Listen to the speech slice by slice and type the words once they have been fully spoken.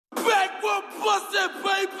I'ma bust it,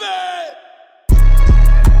 baby!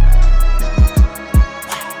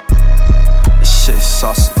 This shit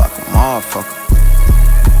saucy like a motherfucker.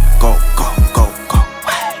 Go, go, go, go.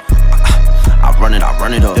 I run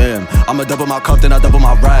it up. Damn, I'ma double my cup, then I double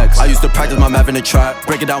my racks. I used to practice my math in the trap,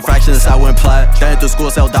 break it down fractions, I went plat. Then through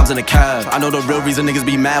school, sell dimes in the cab. I know the real reason niggas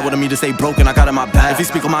be mad wanting me to stay broken, I got in my bag. If he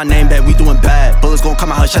speak on my name, bet we doing bad. Bullets gon'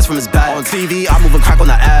 come out her chest from his back. On TV, I'm moving crack on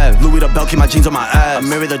the ab. Louis the belt, keep my jeans on my abs. I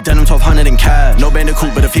marry the denim, 1200 in cash. No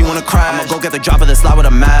bandicoot, but if he wanna crash, I'ma go get the drop of the slide with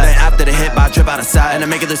a mask. Then after the hit, I drip out of side. And to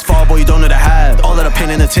make it this far, boy, you don't know the half. All of the pain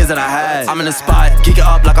and the tears that I had. I'm in the spot, geek it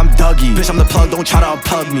up like I'm Dougie. Bitch, I'm the plug, don't try to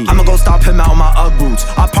unplug me. I'ma go stomp him out on my Ugg boots.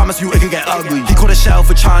 I promise you it could get ugly. He caught a shell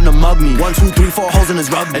for trying to mug me. 1, 2, 3, 4 holes in his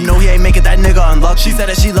rugby. And no, he ain't making that nigga unlucky. She said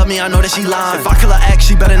that she love me, I know that she lying. If I kill her ex,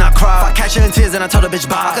 she better not cry. If I catch her in tears, then I tell the bitch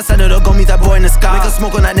bye. I can send her to go meet that boy in the sky. Make her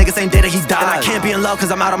smoke on that nigga same day that he died. And I can't be in love cause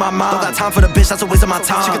I'm out of my mind. Don't got time for the bitch, that's a waste of my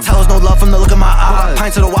time. She can tell us no love from the look in my eyes.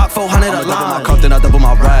 Pints to the walk, 400 a line. Double my cup, then I double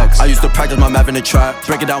my racks. I used to practice my math in the trap,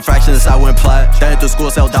 break it down fractions, I went plat. Then through school,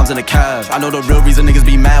 sell dimes in the cab. I know the real reason niggas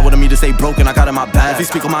be mad wanting me to stay broken, I got in my bag. If he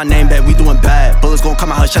speak on my name, bet we doing bad. Bullets gon'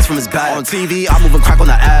 come out her chest from his back. On TV, I'm moving crack on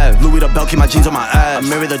the ab. Louis the belt, keep my jeans on my abs. I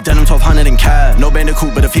marry the denim, 1200 in cash. No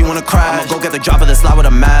bandicoot, but if he wanna crash, I'ma go get the drop of the slide with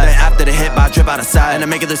a mask. Then after the hit, I drip out of side. And to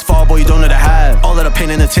make it this far, boy, you don't know the half. All of the pain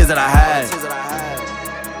and the tears that I had.